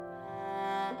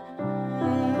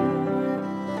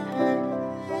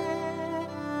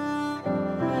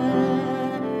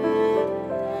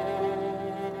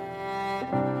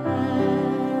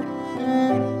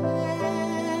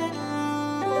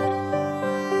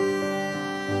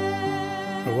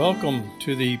Welcome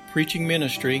to the preaching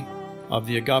ministry of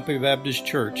the Agape Baptist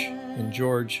Church in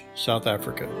George, South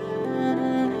Africa.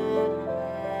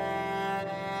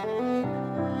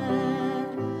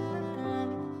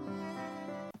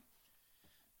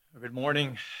 Good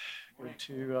morning. Good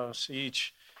to see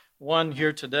each one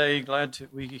here today. Glad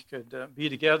that we could be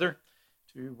together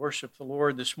to worship the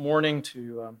Lord this morning,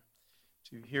 to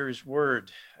hear His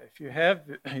Word. If you have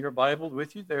your Bible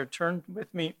with you there, turn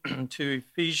with me to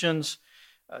Ephesians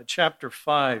chapter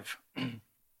 5.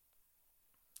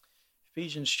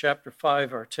 Ephesians chapter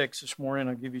 5, our text this morning.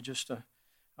 I'll give you just a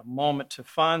moment to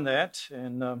find that,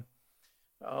 and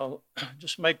I'll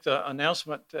just make the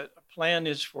announcement that the plan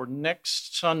is for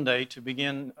next Sunday to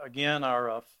begin again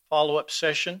our follow-up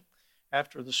session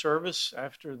after the service,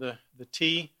 after the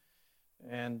tea,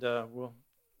 and we'll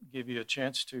give you a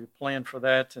chance to plan for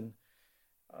that, and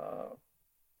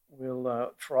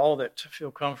we'll, for all that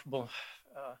feel comfortable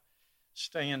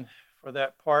staying for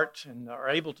that part and are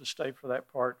able to stay for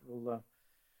that part, we'll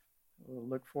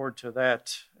look forward to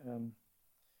that.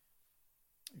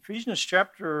 Ephesians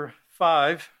chapter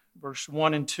 5, verse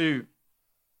 1 and 2.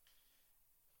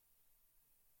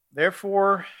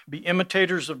 Therefore, be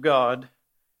imitators of God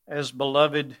as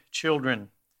beloved children,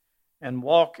 and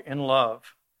walk in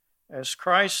love, as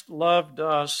Christ loved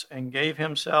us and gave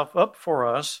himself up for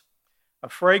us, a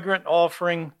fragrant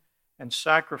offering and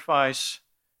sacrifice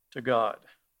to God.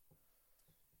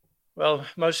 Well,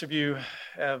 most of you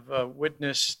have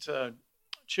witnessed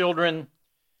children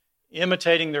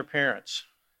imitating their parents,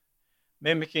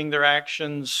 mimicking their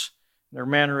actions, their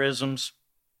mannerisms.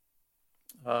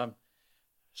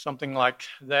 Something like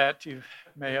that you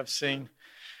may have seen,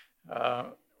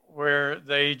 where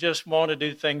they just want to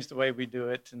do things the way we do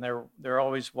it, and they're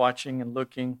always watching and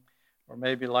looking, or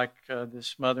maybe like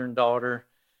this mother and daughter,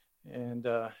 and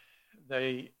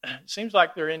it seems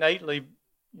like they're innately,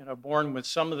 born with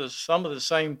some of the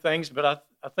same things, but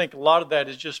I think a lot of that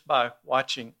is just by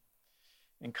watching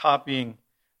and copying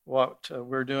what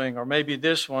we're doing. Or maybe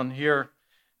this one here,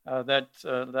 that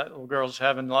little girl's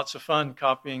having lots of fun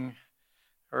copying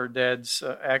her dad's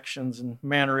actions and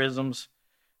mannerisms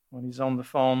when he's on the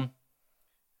phone.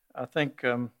 I think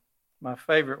my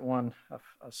favorite one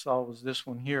I saw was this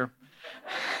one here.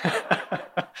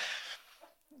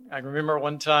 I remember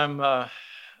one time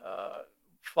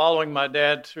following my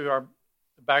dad through the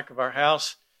back of our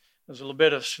house. There was a little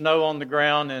bit of snow on the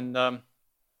ground, and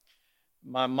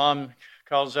my mom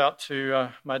calls out to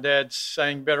my dad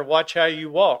saying, "Better watch how you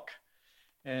walk."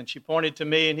 And she pointed to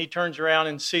me, and he turns around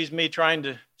and sees me trying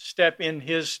to step in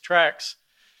his tracks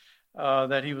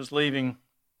that he was leaving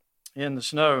in the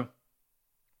snow.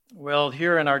 Well,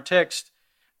 here in our text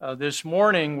this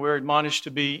morning, we're admonished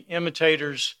to be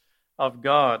imitators of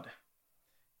God.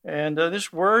 And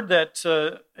this word that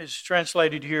is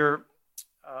translated here,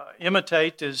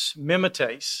 imitate, is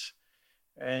mimetes.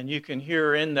 And you can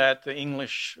hear in that the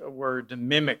English word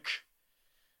mimic.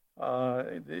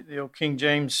 The old King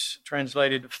James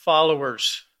translated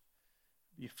followers,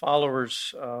 be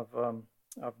followers of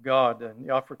God. En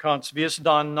die Afrikaans, wees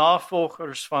dan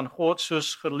navolgers van God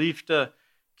soos geliefde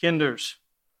kinders.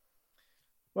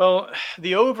 Well,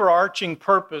 the overarching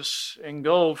purpose and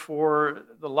goal for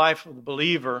the life of the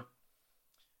believer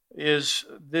is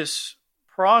this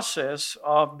process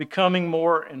of becoming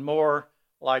more and more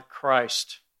like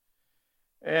Christ.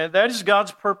 And that is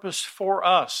God's purpose for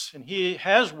us. And He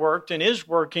has worked and is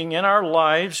working in our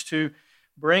lives to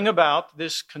bring about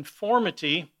this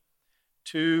conformity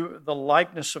to the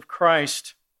likeness of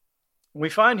Christ. We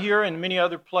find here and many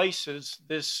other places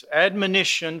this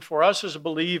admonition for us as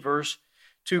believers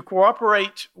to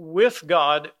cooperate with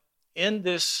God in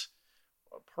this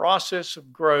process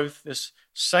of growth, this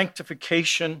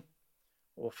sanctification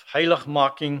of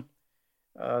heiligmaking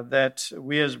that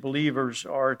we as believers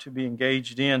are to be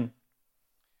engaged in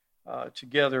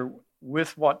together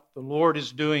with what the Lord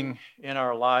is doing in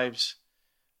our lives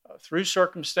through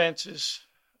circumstances,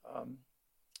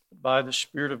 by the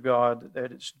Spirit of God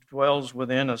that dwells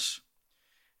within us.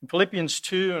 In Philippians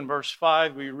 2 and verse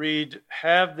 5, we read,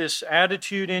 "Have this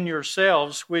attitude in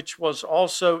yourselves, which was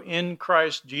also in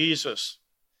Christ Jesus."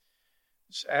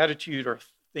 This attitude, or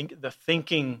the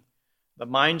thinking, the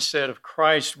mindset of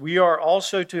Christ, we are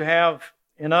also to have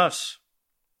in us.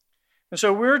 And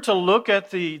so we're to look at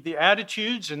the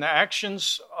attitudes and the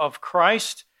actions of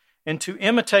Christ and to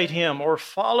imitate Him or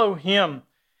follow Him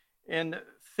in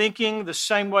thinking the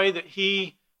same way that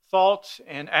He thought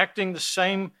and acting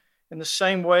in the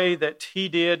same way that He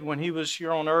did when He was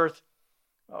here on earth.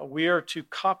 We are to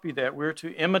copy that. We're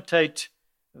to imitate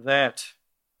that.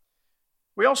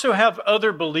 We also have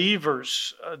other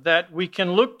believers that we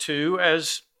can look to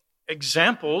as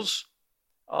examples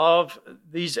of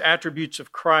these attributes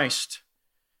of Christ.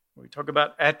 When we talk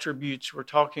about attributes, we're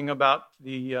talking about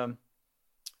the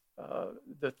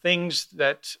things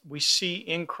that we see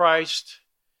in Christ,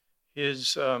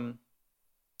 His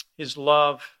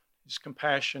love, His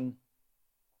compassion,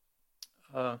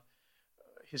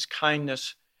 His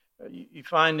kindness. You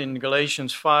find in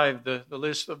Galatians 5 the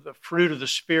list of the fruit of the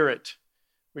Spirit,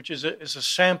 which is a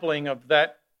sampling of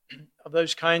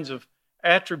those kinds of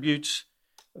attributes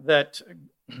that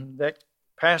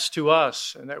pass to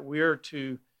us and that we're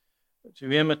to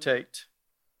imitate.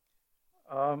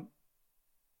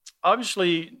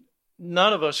 Obviously,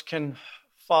 none of us can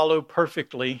follow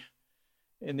perfectly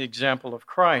in the example of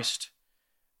Christ,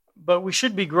 but we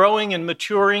should be growing and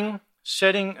maturing,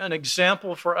 setting an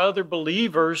example for other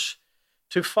believers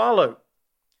to follow.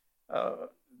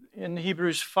 In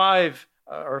Hebrews 5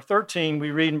 or 13,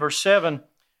 we read in verse 7,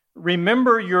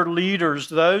 "Remember your leaders,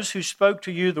 those who spoke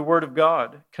to you the word of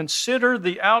God. Consider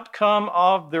the outcome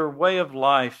of their way of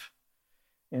life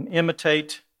and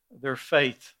imitate their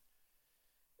faith."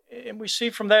 And we see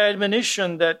from that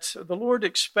admonition that the Lord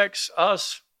expects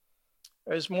us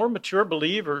as more mature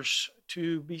believers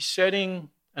to be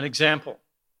setting an example,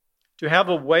 to have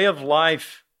a way of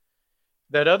life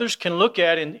that others can look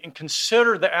at and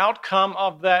consider the outcome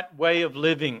of that way of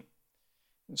living,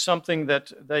 and something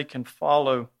that they can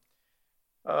follow.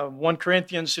 1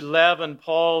 Corinthians 11,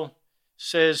 Paul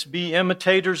says, "Be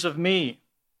imitators of me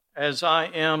as I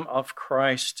am of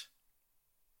Christ."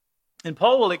 And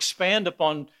Paul will expand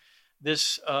upon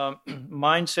this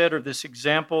mindset or this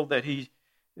example that he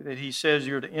says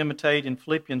you're to imitate in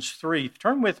Philippians 3.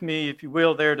 Turn with me, if you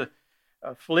will, there to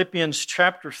Philippians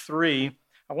chapter 3.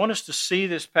 I want us to see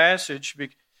this passage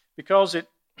because it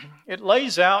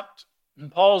lays out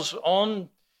Paul's own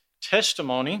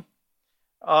testimony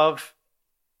of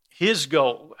his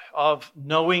goal of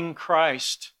knowing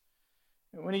Christ.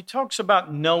 And when he talks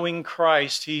about knowing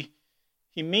Christ, he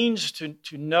means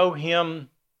to know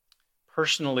Him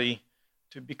personally,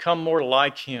 to become more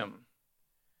like Him.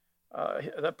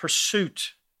 The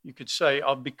pursuit, you could say,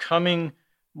 of becoming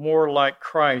more like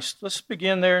Christ. Let's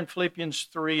begin there in Philippians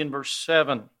 3 and verse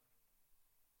 7.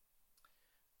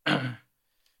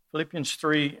 Philippians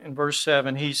 3 and verse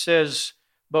 7, he says,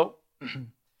 But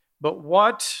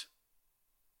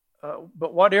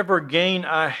whatever gain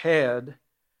I had,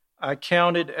 I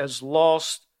counted as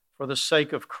lost for the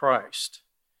sake of Christ."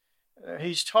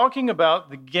 He's talking about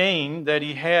the gain that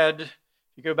he had. If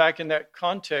you go back in that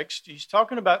context, he's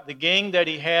talking about the gain that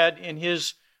he had in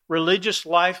his religious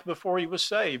life before he was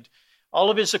saved. All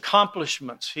of his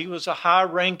accomplishments. He was a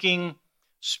high-ranking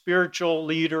spiritual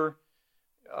leader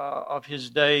of his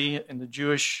day in the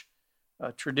Jewish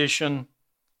tradition.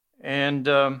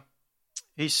 And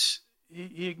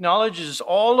he acknowledges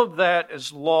all of that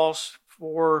as loss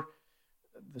for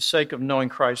the sake of knowing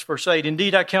Christ. Verse 8,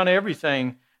 "Indeed, I count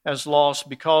everything as loss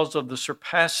because of the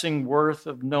surpassing worth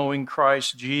of knowing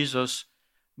Christ Jesus,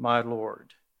 my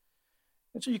Lord."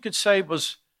 And so you could say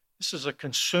this is a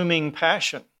consuming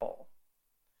passion, Paul,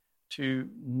 to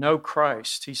know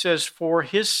Christ. He says, "For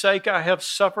His sake I have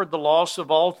suffered the loss of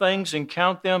all things and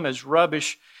count them as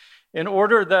rubbish, in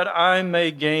order that I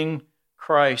may gain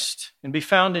Christ and be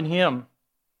found in Him,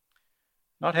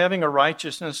 not having a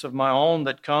righteousness of my own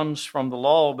that comes from the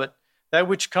law, but that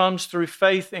which comes through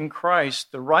faith in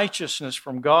Christ, the righteousness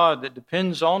from God that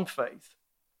depends on faith."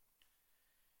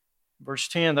 Verse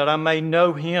 10, "That I may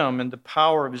know Him and the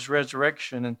power of His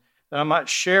resurrection, and that I might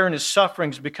share in His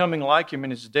sufferings, becoming like Him in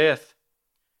His death,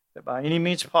 that by any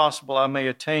means possible I may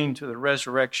attain to the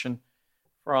resurrection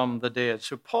from the dead."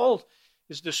 So Paul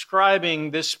is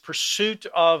describing this pursuit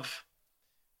of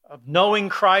knowing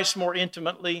Christ more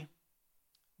intimately,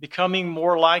 becoming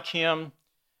more like Him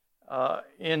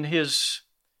in his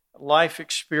life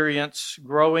experience,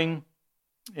 growing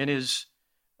in his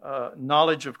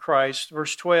knowledge of Christ.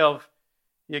 Verse 12,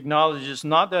 he acknowledges,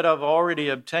 "Not that I've already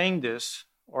obtained this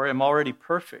or am already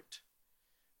perfect,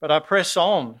 but I press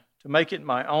on to make it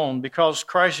my own, because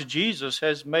Christ Jesus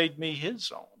has made me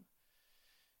His own."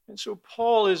 And so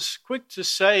Paul is quick to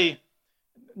say,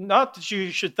 not that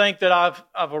you should think that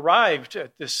I've arrived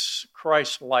at this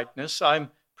Christ likeness.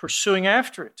 I'm pursuing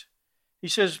after it. He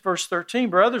says, verse 13,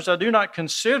 "Brothers, I do not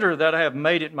consider that I have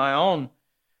made it my own,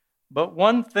 but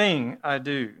one thing I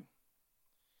do."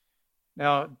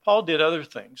 Now, Paul did other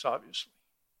things, obviously.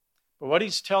 But what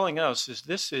he's telling us is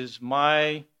this is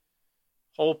my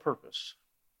whole purpose.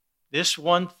 This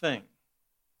one thing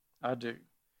I do.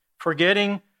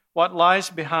 Forgetting what lies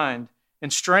behind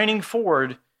and straining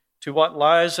forward to what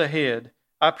lies ahead,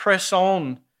 I press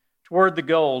on toward the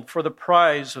goal for the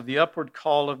prize of the upward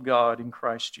call of God in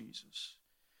Christ Jesus.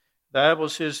 That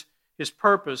was his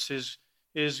purpose,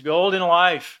 his goal in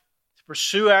life, to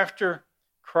pursue after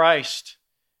Christ.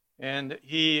 And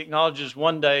he acknowledges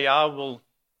one day I will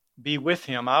be with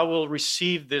him. I will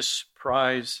receive this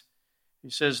prize. He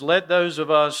says, let those of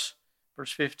us,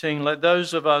 verse 15, let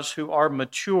those of us who are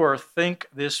mature think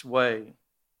this way.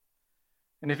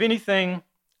 And if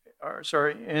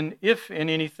in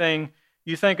anything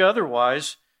you think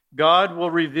otherwise, God will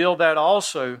reveal that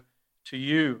also to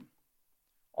you.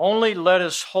 Only let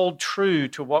us hold true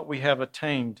to what we have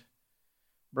attained.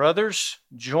 Brothers,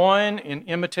 join in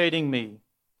imitating me,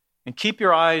 and keep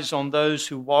your eyes on those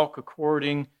who walk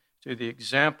according to the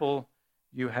example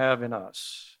you have in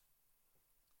us.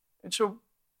 And so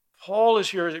Paul is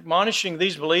here admonishing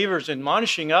these believers,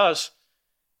 admonishing us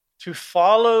to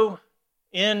follow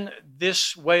in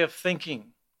this way of thinking.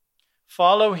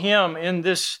 Follow him in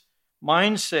this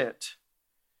mindset.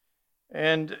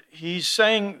 And he's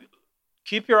saying,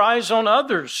 keep your eyes on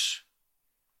others.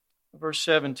 Verse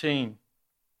 17.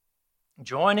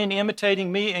 Join in imitating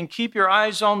me and keep your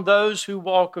eyes on those who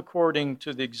walk according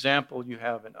to the example you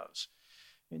have in us.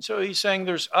 And so he's saying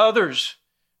there's others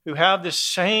who have this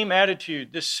same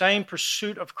attitude, this same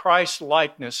pursuit of Christ's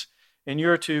likeness, and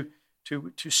you're to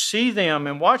see them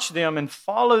and watch them and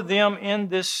follow them in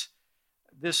this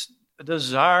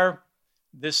desire,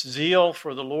 this zeal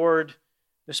for the Lord,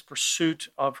 this pursuit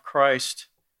of Christ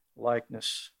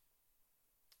likeness.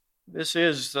 This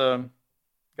is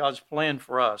God's plan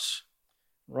for us.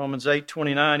 Romans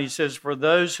 8:29, he says, for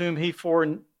those whom he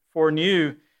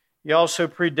foreknew, he also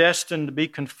predestined to be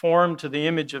conformed to the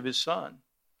image of his Son,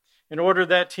 in order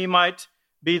that he might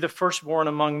be the firstborn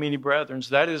among many brethren.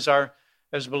 That is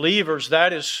as believers,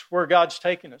 that is where God's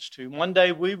taken us to. One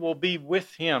day we will be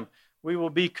with him. We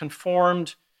will be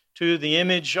conformed to the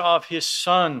image of his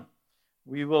Son.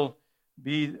 We will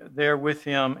be there with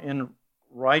him in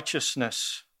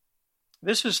righteousness.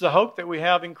 This is the hope that we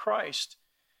have in Christ.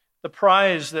 The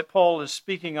prize that Paul is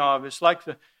speaking of is like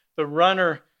the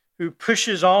runner who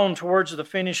pushes on towards the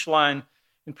finish line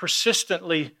and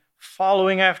persistently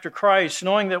following after Christ,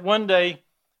 knowing that one day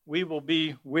we will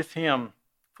be with him,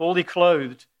 fully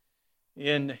clothed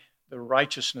in the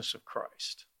righteousness of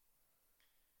Christ.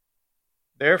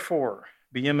 Therefore,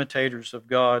 be imitators of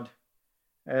God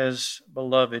as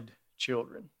beloved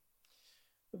children.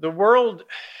 The world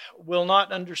will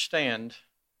not understand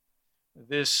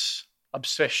this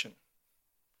obsession.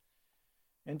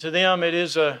 And to them,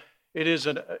 it's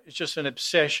just an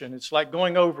obsession. It's like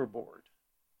going overboard.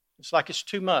 It's like it's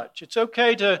too much. It's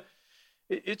okay to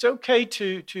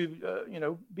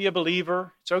be a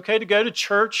believer. It's okay to go to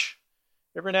church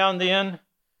every now and then,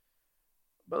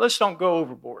 but let's don't go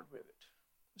overboard with it.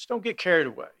 Let's don't get carried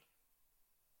away.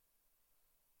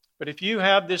 But if you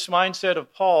have this mindset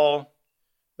of Paul,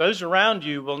 those around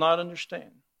you will not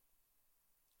understand.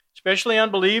 Especially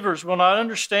unbelievers will not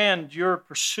understand your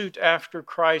pursuit after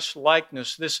Christ's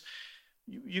likeness. This,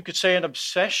 you could say, an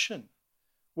obsession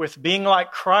with being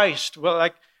like Christ. Well,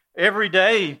 like every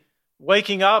day,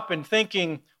 waking up and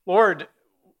thinking, Lord,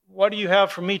 what do you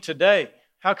have for me today?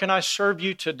 How can I serve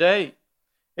you today?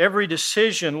 Every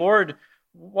decision, Lord,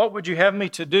 what would you have me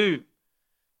to do?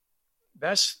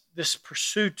 That's this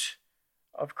pursuit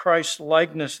of Christ's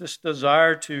likeness, this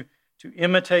desire to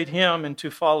imitate him and to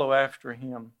follow after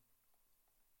him.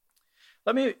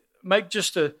 Let me make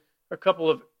just a couple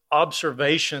of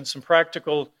observations, some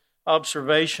practical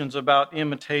observations about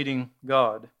imitating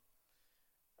God.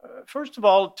 First of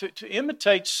all, to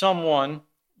imitate someone,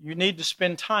 you need to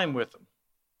spend time with them.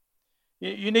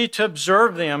 You need to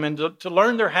observe them and to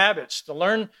learn their habits, to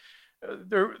learn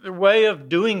their way of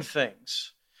doing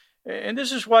things. And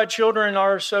this is why children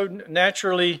are so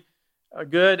naturally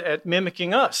good at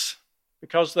mimicking us,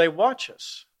 because they watch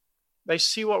us. They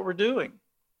see what we're doing.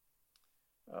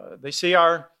 They see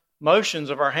our motions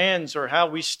of our hands or how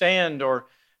we stand, or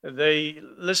they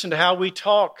listen to how we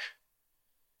talk,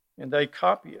 and they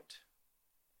copy it.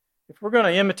 If we're going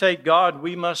to imitate God,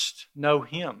 we must know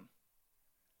him.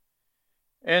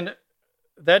 And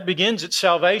that begins at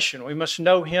salvation. We must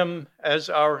know him as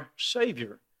our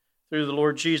Savior through the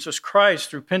Lord Jesus Christ,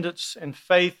 through repentance and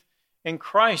faith in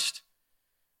Christ.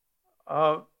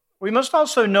 We must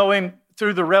also know him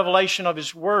through the revelation of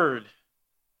his word.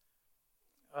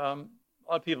 A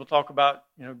lot of people talk about,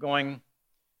 going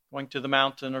to the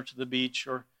mountain or to the beach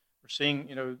or seeing,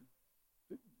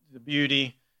 the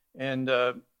beauty and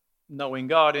knowing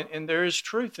God. And there is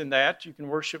truth in that. You can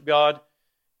worship God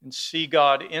and see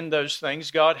God in those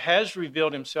things. God has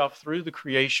revealed himself through the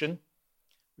creation.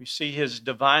 We see his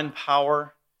divine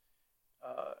power,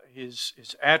 his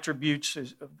attributes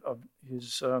of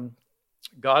his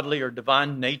godly or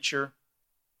divine nature.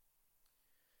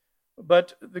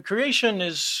 But the creation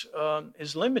is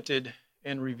limited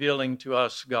in revealing to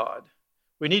us God.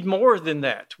 We need more than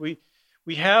that. We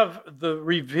have the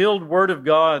revealed Word of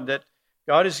God that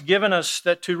God has given us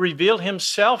that to reveal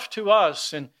Himself to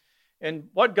us and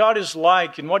what God is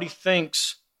like and what He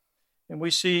thinks. And we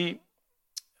see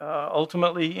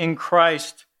ultimately in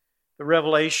Christ the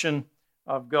revelation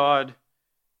of God,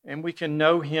 and we can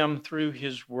know Him through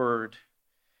His Word.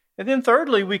 And then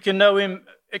thirdly, we can know Him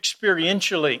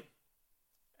experientially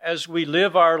as we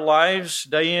live our lives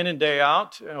day in and day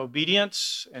out in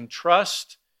obedience and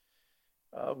trust.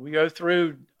 We go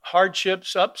through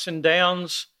hardships, ups and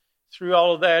downs. Through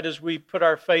all of that, as we put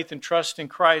our faith and trust in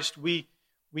Christ, we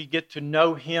get to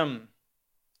know Him.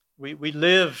 We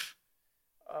live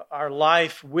our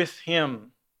life with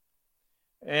Him.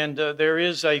 And there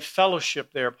is a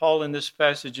fellowship there. Paul, in this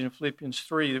passage in Philippians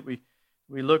 3 that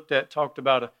we looked at, talked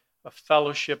about a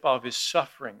fellowship of his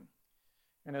suffering.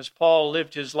 And as Paul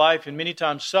lived his life and many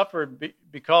times suffered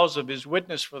because of his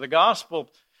witness for the gospel,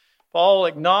 Paul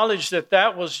acknowledged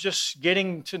that was just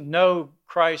getting to know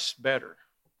Christ better,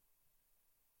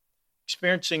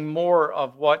 experiencing more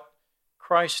of what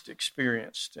Christ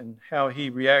experienced and how He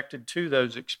reacted to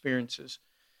those experiences.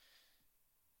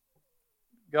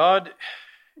 God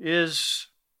is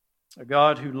a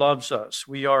God who loves us.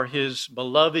 We are His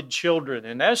beloved children,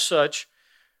 and as such,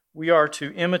 we are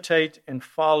to imitate and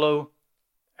follow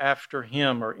after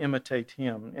Him or imitate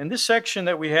Him. In this section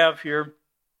that we have here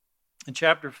in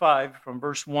chapter 5, from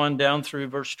verse 1 down through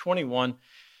verse 21,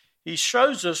 he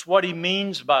shows us what he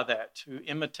means by that, to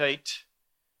imitate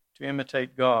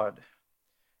God.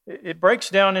 It breaks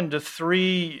down into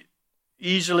 3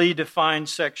 easily defined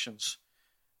sections.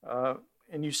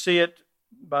 And you see it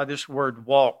by this word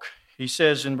walk. He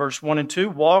says in verse 1 and 2,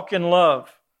 walk in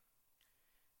love.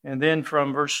 And then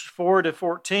from verse 4 to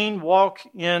 14, walk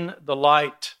in the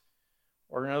light.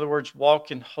 Or in other words, walk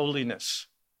in holiness.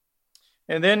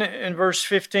 And then in verse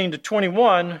 15 to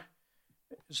 21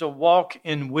 is a walk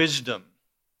in wisdom.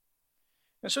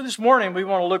 And so this morning we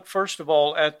want to look first of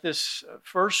all at this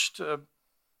first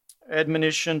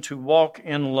admonition to walk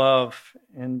in love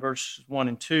in verses 1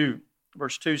 and 2.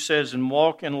 Verse 2 says, and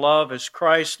walk in love as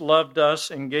Christ loved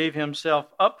us and gave Himself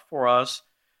up for us,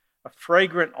 a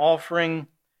fragrant offering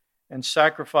and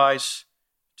sacrifice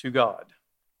to God.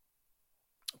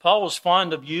 Paul was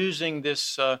fond of using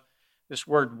this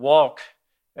word walk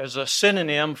as a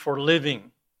synonym for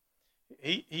living.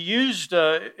 He used,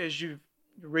 as you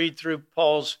read through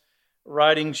Paul's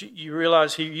writings, you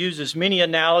realize he uses many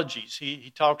analogies.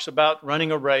 He talks about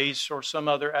running a race or some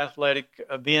other athletic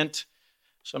event,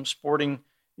 some sporting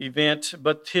event,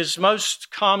 but his most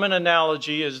common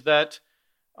analogy is that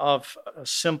of a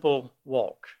simple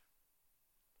walk.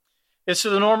 It's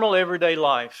the normal everyday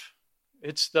life.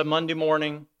 It's the Monday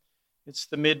morning, it's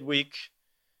the midweek,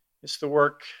 it's the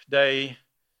work day,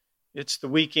 it's the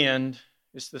weekend,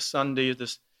 it's the Sunday,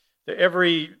 the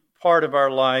every part of our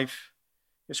life.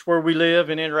 It's where we live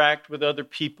and interact with other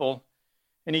people.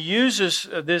 And he uses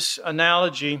this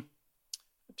analogy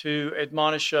to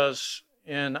admonish us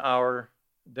in our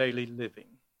daily living,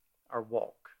 our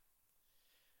walk.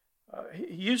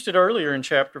 He used it earlier in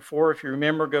chapter 4. If you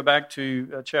remember, go back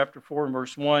to chapter 4 and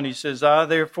verse 1. He says, I,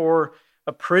 therefore,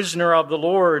 a prisoner of the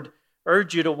Lord,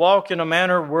 urge you to walk in a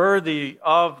manner worthy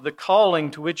of the calling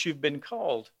to which you've been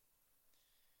called.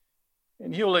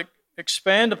 And he'll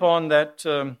expand upon that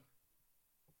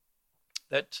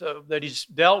that he's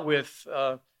dealt with.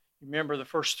 Remember the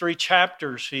first 3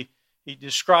 chapters, he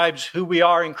describes who we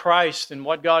are in Christ and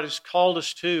what God has called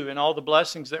us to and all the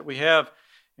blessings that we have.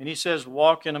 And he says,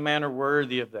 walk in a manner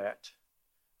worthy of that,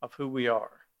 of who we are.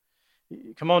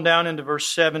 Come on down into verse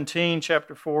 17,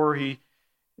 chapter 4. In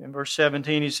verse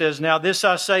 17, he says, now this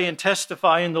I say and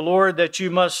testify in the Lord, that you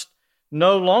must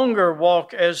no longer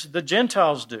walk as the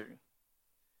Gentiles do.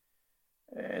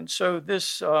 And so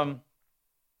this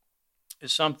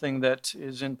is something that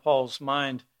is in Paul's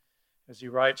mind as he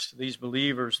writes to these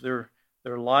believers, their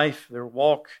life, their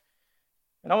walk.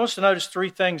 And I want us to notice 3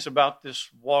 things about this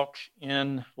walk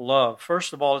in love.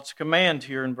 First of all, it's a command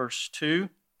here in verse 2.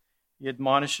 He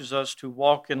admonishes us to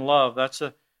walk in love. That's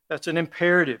an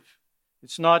imperative.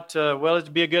 It's not, well,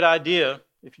 it'd be a good idea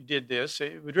if you did this.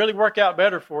 It would really work out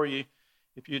better for you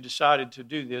if you decided to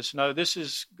do this. No, this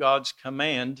is God's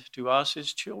command to us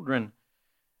as children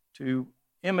to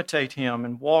imitate Him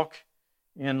and walk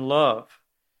in love.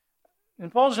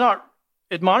 And Paul's not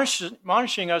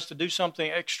admonishing us to do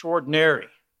something extraordinary.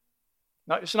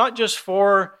 It's not just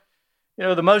for,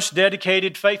 the most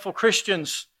dedicated, faithful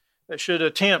Christians that should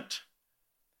attempt.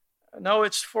 No,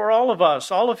 it's for all of us,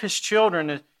 all of his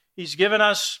children. He's given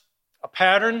us a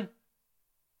pattern,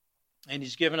 and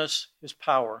he's given us his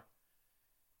power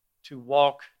to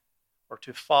walk or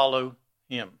to follow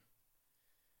him.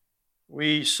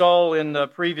 We saw in the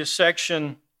previous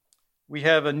section, we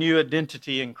have a new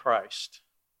identity in Christ.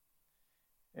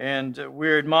 And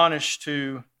we're admonished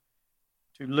to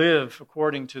live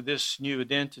according to this new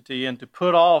identity and to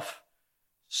put off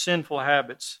sinful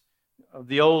habits of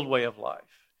the old way of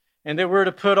life. And that we're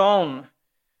to put on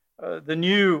the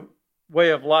new way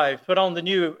of life, put on the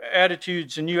new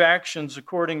attitudes and new actions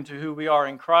according to who we are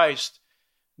in Christ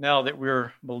now that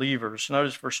we're believers.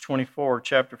 Notice verse 24,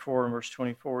 chapter 4 and verse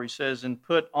 24. He says, "And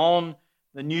put on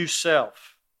the new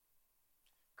self,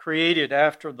 created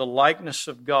after the likeness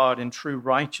of God in true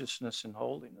righteousness and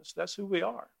holiness." That's who we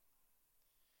are.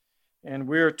 And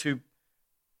we're to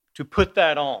put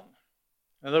that on.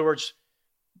 In other words,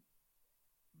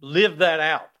 live that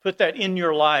out. Put that in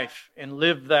your life and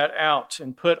live that out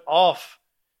and put off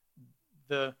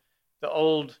the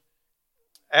old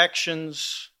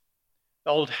actions, the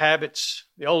old habits,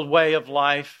 the old way of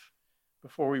life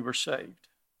before we were saved.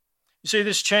 You see,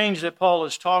 this change that Paul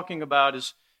is talking about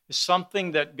is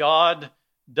something that God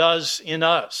does in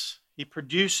us. He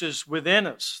produces within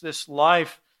us this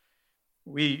life.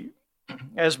 We,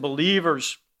 as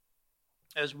believers,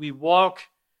 as we walk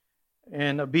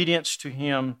in obedience to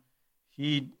him,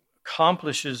 he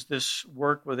accomplishes this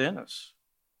work within us.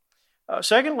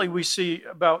 Secondly, we see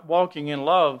about walking in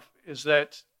love is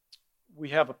that we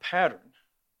have a pattern.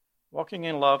 Walking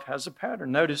in love has a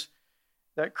pattern. Notice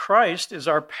that Christ is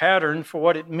our pattern for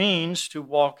what it means to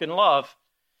walk in love.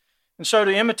 And so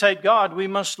to imitate God, we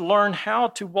must learn how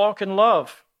to walk in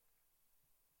love.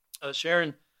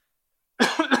 Sharon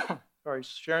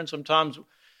sometimes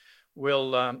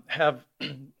will have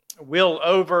Will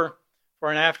over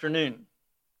for an afternoon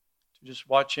to just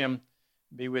watch him,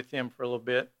 be with him for a little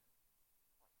bit.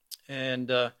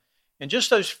 And in just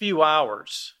those few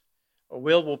hours,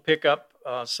 Will pick up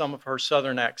some of her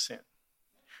southern accent.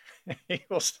 He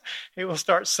will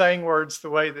start saying words the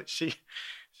way that she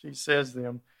says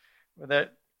them, with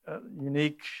that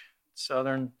unique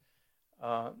southern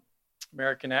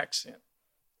American accent.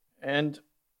 And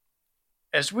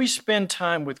as we spend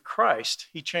time with Christ,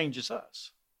 he changes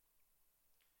us.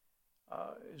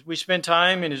 As we spend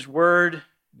time in his word,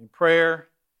 in prayer,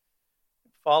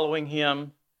 following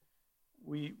him,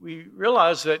 we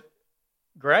realize that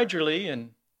gradually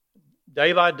and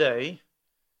day by day,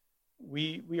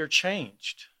 we are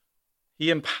changed. He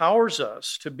empowers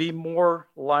us to be more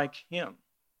like him.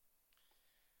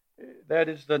 That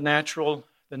is the natural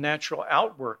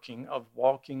outworking of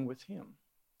walking with him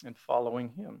and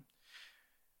following him.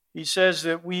 He says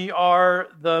that we are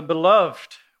the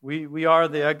beloved. We are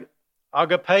the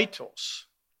agapetos.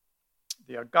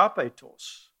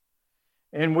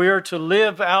 And we are to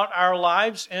live out our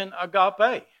lives in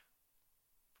agape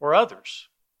for others.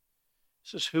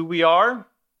 This is who we are,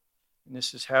 and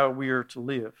this is how we are to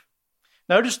live.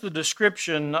 Notice the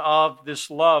description of this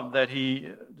love that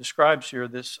he describes here,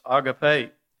 this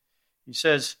agape. He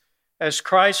says, "As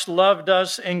Christ loved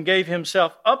us and gave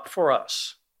himself up for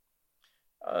us."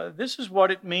 This is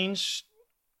what it means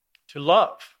to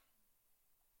love.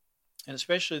 And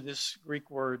especially this Greek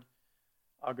word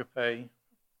agape,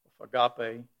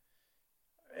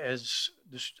 as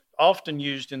often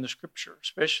used in the Scripture,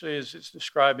 especially as it's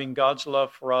describing God's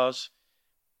love for us.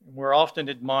 We're often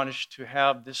admonished to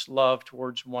have this love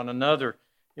towards one another.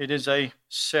 It is a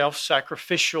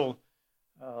self-sacrificial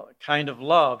kind of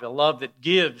love, a love that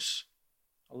gives,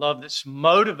 a love that's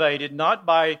motivated not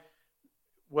by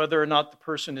whether or not the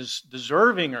person is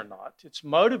deserving or not. It's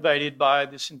motivated by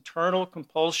this internal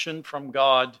compulsion from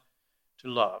God to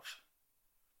love,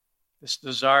 this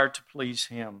desire to please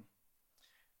him.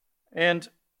 And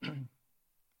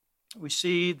we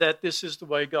see that this is the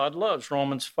way God loves.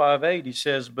 Romans 5:8, he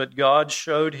says, "But God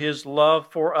showed his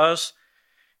love for us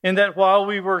in that while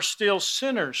we were still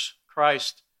sinners,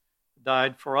 Christ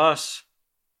died for us."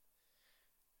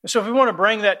 And so if we want to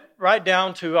bring that right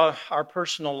down to our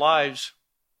personal lives,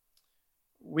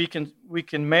 we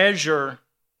can measure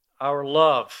our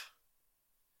love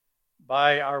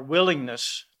by our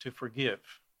willingness to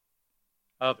forgive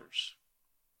others.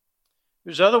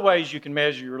 There's other ways you can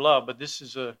measure your love, but this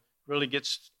is really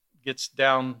gets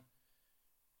down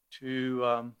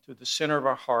to the center of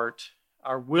our heart.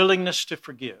 Our willingness to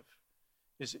forgive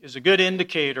is a good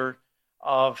indicator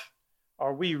of,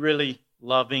 are we really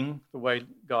loving the way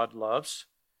God loves?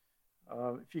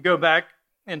 If you go back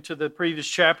into the previous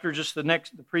chapter, just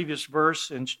the previous verse,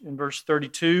 in verse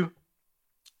 32,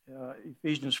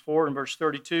 Ephesians 4 and verse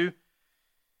 32.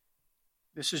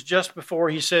 This is just before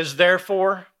he says,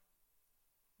 therefore,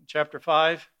 in chapter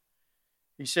 5.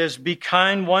 He says, be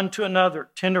kind one to another,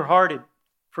 tenderhearted,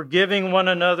 forgiving one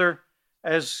another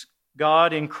as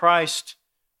God in Christ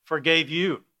forgave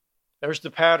you. There's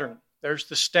the pattern. There's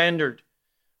the standard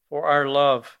for our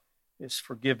love, is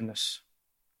forgiveness.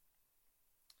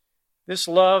 This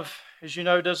love, as you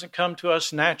know, doesn't come to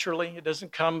us naturally. It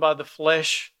doesn't come by the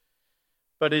flesh,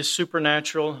 but is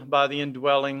supernatural by the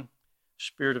indwelling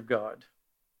Spirit of God.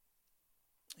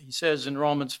 He says in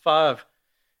Romans 5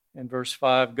 and verse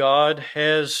 5,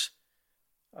 God's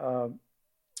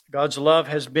love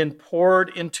has been poured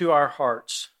into our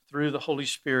hearts through the Holy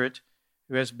Spirit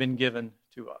who has been given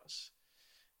to us.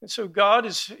 And so God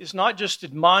is not just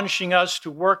admonishing us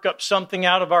to work up something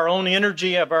out of our own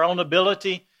energy, of our own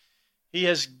ability. He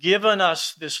has given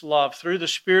us this love through the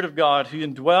Spirit of God who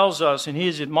indwells us, and He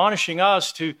is admonishing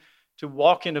us to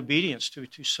walk in obedience,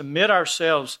 to submit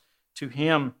ourselves to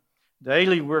Him.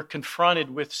 Daily we're confronted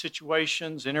with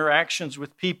situations, interactions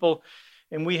with people,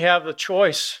 and we have the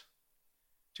choice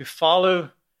to follow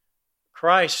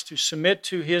Christ, to submit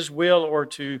to His will, or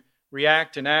to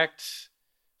react and act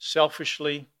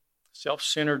selfishly,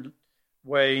 self-centered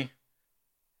way,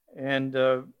 and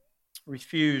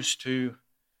refuse to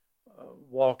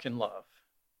walk in love.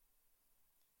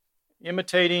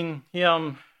 Imitating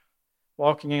Him,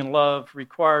 walking in love,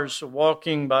 requires a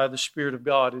walking by the Spirit of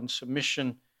God in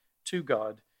submission to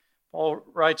God. Paul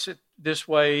writes it this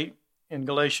way in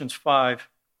Galatians 5.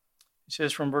 He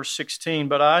says from verse 16,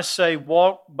 but I say,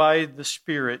 walk by the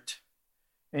Spirit,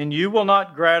 and you will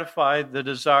not gratify the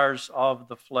desires of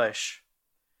the flesh.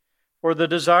 For the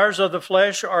desires of the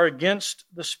flesh are against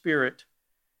the Spirit,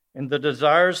 and the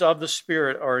desires of the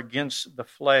Spirit are against the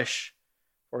flesh.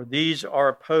 For these are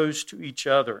opposed to each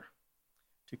other,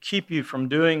 to keep you from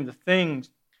doing the things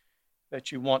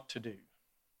that you want to do.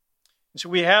 And so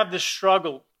we have this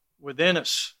struggle within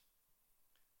us.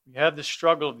 We have this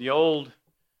struggle of the old,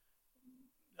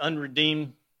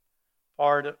 unredeemed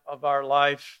part of our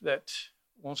life that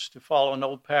wants to follow in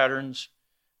old patterns,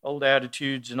 old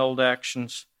attitudes, and old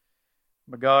actions.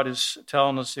 But God is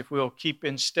telling us if we'll keep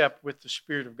in step with the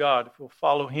Spirit of God, if we'll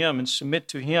follow Him and submit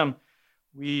to Him,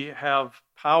 we have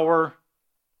power,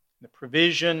 the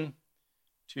provision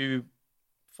to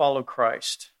follow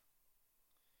Christ.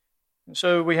 And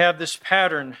so we have this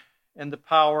pattern and the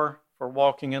power for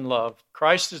walking in love.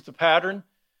 Christ is the pattern.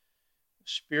 The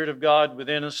Spirit of God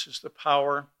within us is the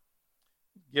power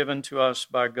given to us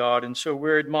by God. And so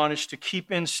we're admonished to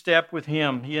keep in step with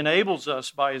Him. He enables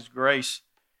us by His grace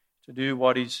to do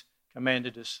what He's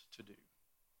commanded us to do.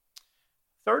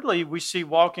 Thirdly, we see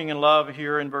walking in love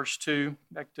here in verse 2,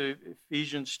 back to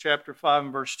Ephesians chapter 5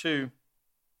 and verse 2,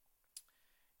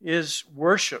 is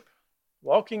worship.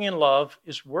 Walking in love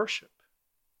is worship.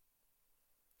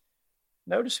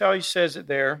 Notice how he says it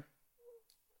there.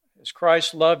 As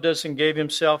Christ loved us and gave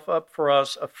Himself up for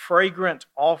us, a fragrant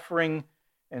offering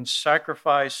and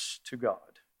sacrifice to God.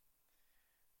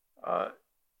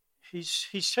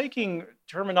 He's taking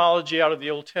terminology out of the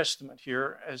Old Testament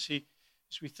here as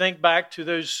we think back to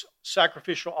those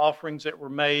sacrificial offerings that were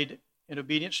made in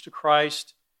obedience to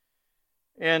Christ.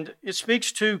 And it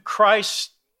speaks to Christ's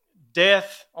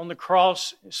death on the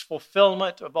cross, His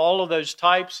fulfillment of all of those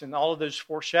types and all of those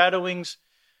foreshadowings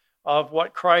of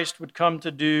what Christ would come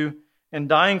to do, and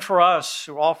dying for us,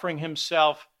 offering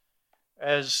Himself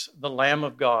as the Lamb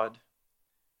of God,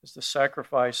 as the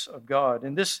sacrifice of God.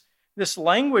 And this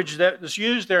language that is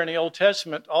used there in the Old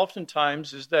Testament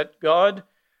oftentimes is that God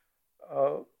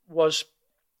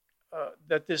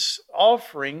that this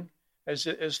offering, as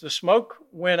the smoke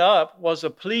went up, was a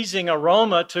pleasing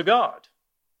aroma to God.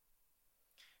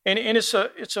 And it's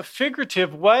a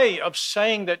figurative way of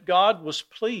saying that God was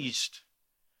pleased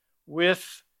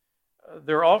with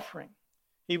their offering.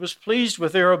 He was pleased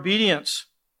with their obedience.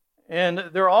 And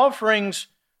their offerings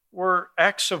were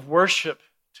acts of worship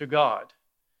to God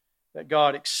that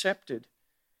God accepted.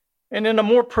 And in a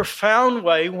more profound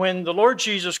way, when the Lord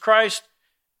Jesus Christ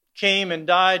came and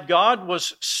died, God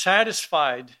was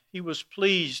satisfied. He was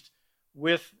pleased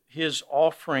with His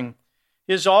offering.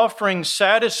 His offering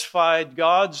satisfied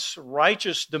God's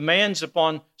righteous demands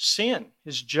upon sin,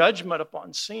 His judgment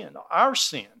upon sin, our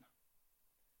sin.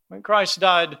 When Christ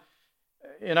died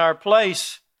in our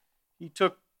place, He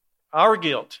took our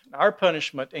guilt, our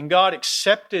punishment, and God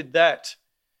accepted that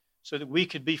so that we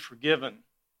could be forgiven.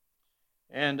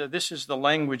 And this is the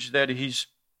language that he's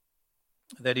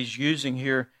using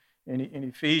here in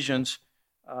Ephesians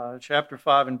chapter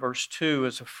 5 and verse 2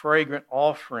 as a fragrant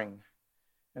offering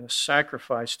and a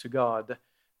sacrifice to God.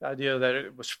 the idea that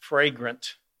it was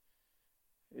fragrant.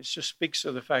 It just speaks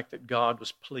of the fact that God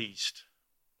was pleased.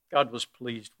 God was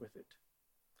pleased with it.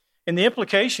 And the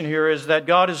implication here is that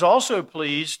God is also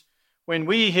pleased when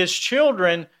we, His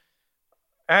children,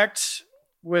 act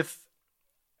with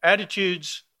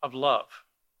attitudes of love.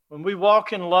 When we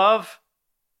walk in love,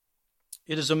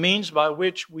 it is a means by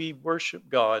which we worship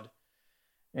God,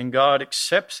 and God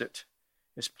accepts it,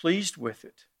 is pleased with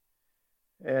it,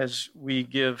 as we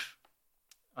give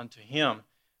unto Him.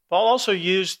 Paul also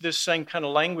used this same kind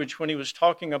of language when he was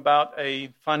talking about a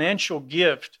financial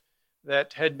gift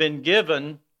that had been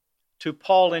given to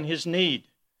Paul in his need.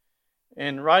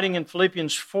 And writing in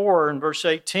Philippians 4 and verse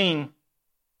 18,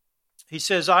 he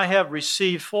says, I have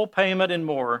received full payment and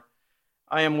more.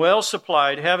 I am well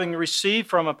supplied, having received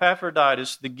from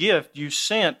Epaphroditus the gift you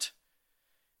sent.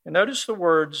 And notice the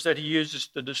words that he uses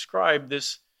to describe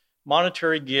this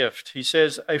monetary gift. He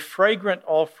says, a fragrant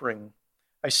offering,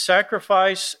 a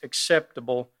sacrifice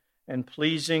acceptable and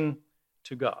pleasing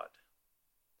to God.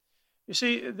 You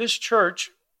see, this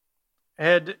church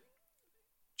had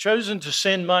chosen to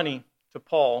send money to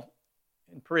Paul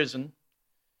in prison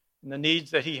and the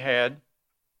needs that he had.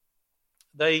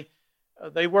 They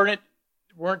weren't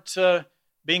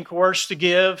being coerced to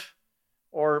give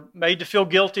or made to feel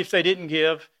guilty if they didn't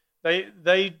give.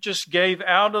 They just gave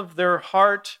out of their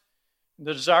heart,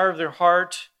 the desire of their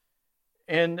heart,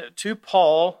 and to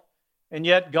Paul, and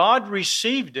yet God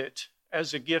received it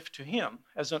as a gift to him,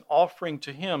 as an offering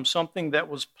to him, something that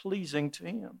was pleasing to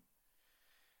him.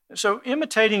 So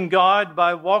imitating God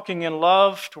by walking in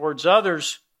love towards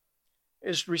others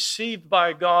is received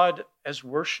by God as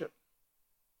worship.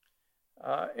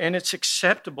 And it's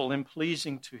acceptable and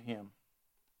pleasing to Him.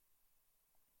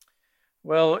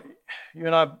 Well, you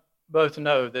and I both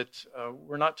know that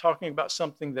we're not talking about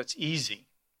something that's easy.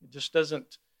 It just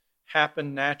doesn't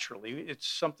happen naturally. It's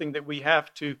something that we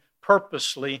have to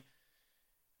purposely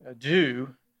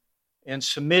do in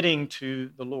submitting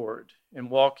to the Lord and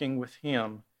walking with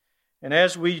Him. And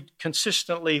as we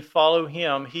consistently follow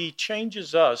Him, He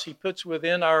changes us. He puts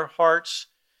within our hearts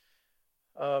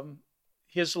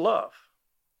His love.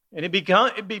 And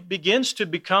it begins to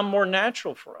become more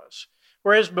natural for us.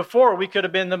 Whereas before, we could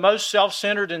have been the most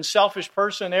self-centered and selfish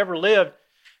person ever lived.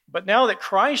 But now that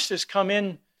Christ has come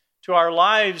into our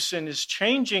lives and is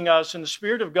changing us, and the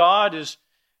Spirit of God is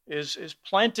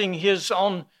planting His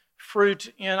own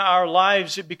fruit in our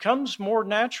lives, it becomes more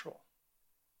natural.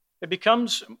 It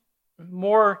becomes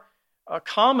more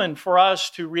common for us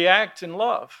to react in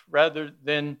love rather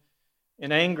than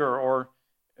in anger or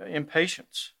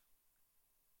impatience.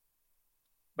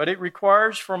 But it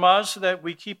requires from us that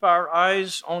we keep our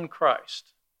eyes on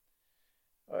Christ.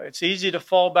 It's easy to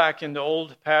fall back into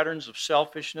old patterns of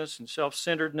selfishness and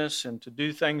self-centeredness and to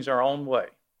do things our own way.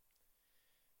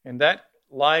 And that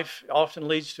life often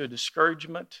leads to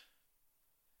discouragement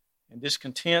and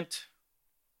discontent.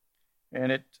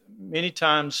 And it many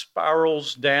times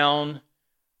spirals down,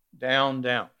 down,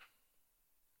 down.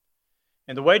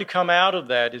 And the way to come out of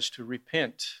that is to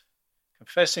repent,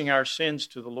 confessing our sins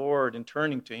to the Lord and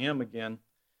turning to Him again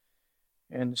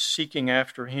and seeking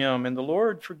after Him. And the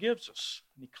Lord forgives us.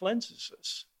 And He cleanses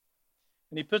us.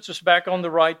 And He puts us back on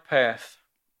the right path.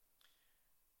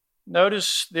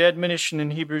 Notice the admonition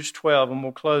in Hebrews 12, and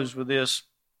we'll close with this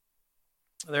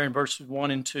there in verses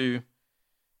 1 and 2.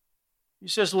 He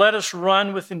says, let us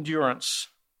run with endurance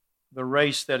the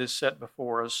race that is set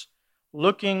before us,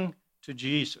 looking to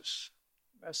Jesus.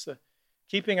 That's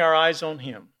keeping our eyes on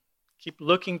Him. Keep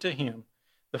looking to Him,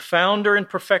 the founder and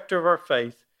perfecter of our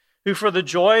faith, who for the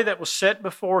joy that was set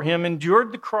before Him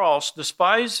endured the cross,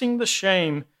 despising the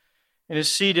shame, and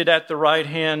is seated at the right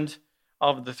hand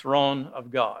of the throne of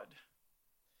God.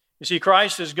 You see,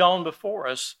 Christ has gone before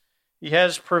us. He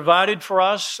has provided for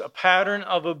us a pattern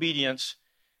of obedience,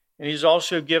 and He's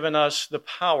also given us the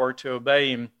power to obey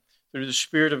Him through the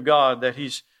Spirit of God that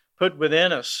He's put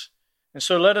within us. And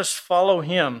so let us follow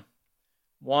Him,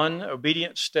 one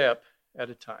obedient step at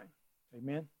a time.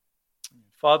 Amen.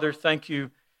 Father, thank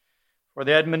You for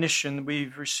the admonition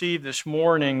we've received this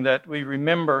morning, that we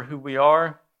remember who we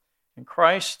are in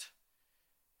Christ,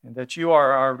 and that You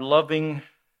are our loving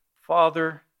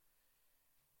Father,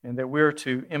 and that we're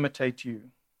to imitate You.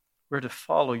 We're to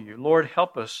follow You. Lord,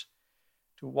 help us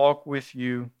to walk with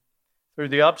You through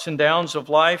the ups and downs of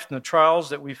life and the trials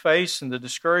that we face and the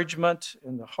discouragement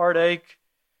and the heartache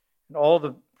and all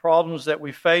the problems that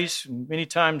we face. And many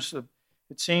times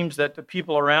it seems that the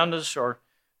people around us are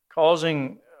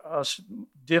causing us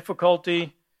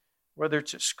difficulty, whether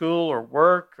it's at school or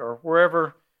work or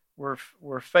wherever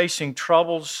we're facing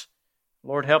troubles.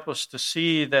 Lord, help us to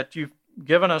see that You've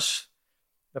given us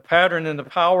the pattern and the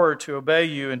power to obey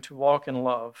you and to walk in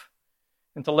love,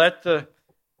 and to let the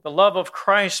love of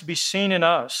Christ be seen in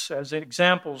us as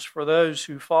examples for those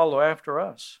who follow after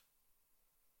us.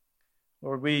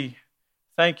 Lord, we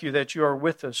thank you that you are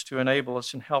with us to enable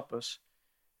us and help us.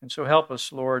 And so help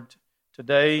us, Lord,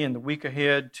 today and the week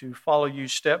ahead to follow you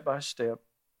step by step,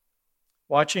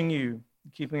 watching you,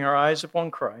 keeping our eyes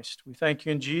upon Christ. We thank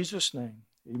you in Jesus' name.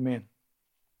 Amen.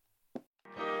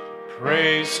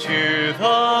 Praise to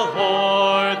the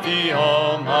Lord, the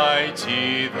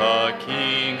Almighty, the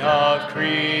King of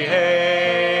creation.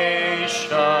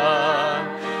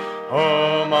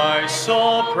 O my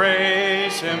soul,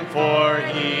 praise him, for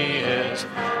he is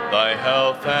thy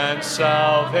health and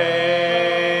salvation.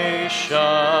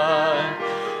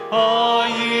 All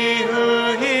ye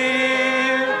who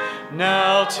hear,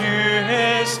 now to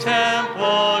his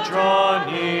temple draw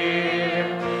near.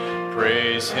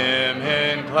 Praise him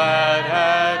in glad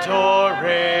adoration.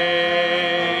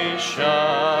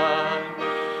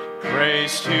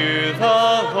 Praise to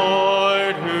the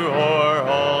Lord, who o'er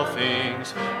all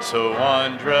things so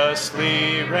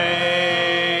wondrously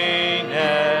reigneth.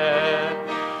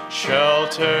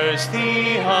 Shelters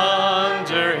thee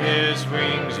under his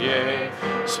wings, yea,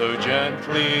 so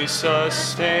gently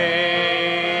sustaineth.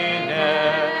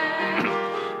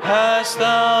 Hast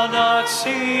thou not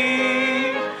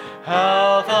seen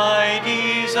how thy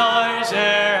desires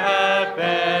e'er have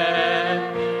been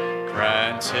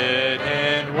granted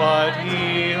in what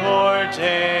he ordaineth?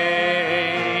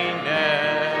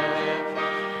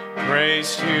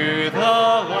 Praise to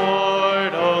the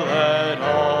Lord, O let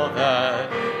all that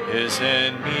is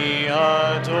in me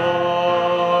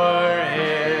adore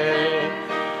him.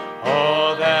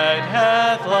 All that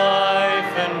hath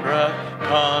life and breath,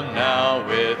 come now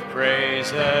with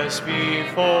praises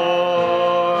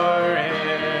before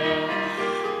him.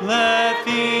 Let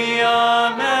the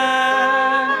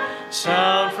Amen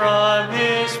sound from his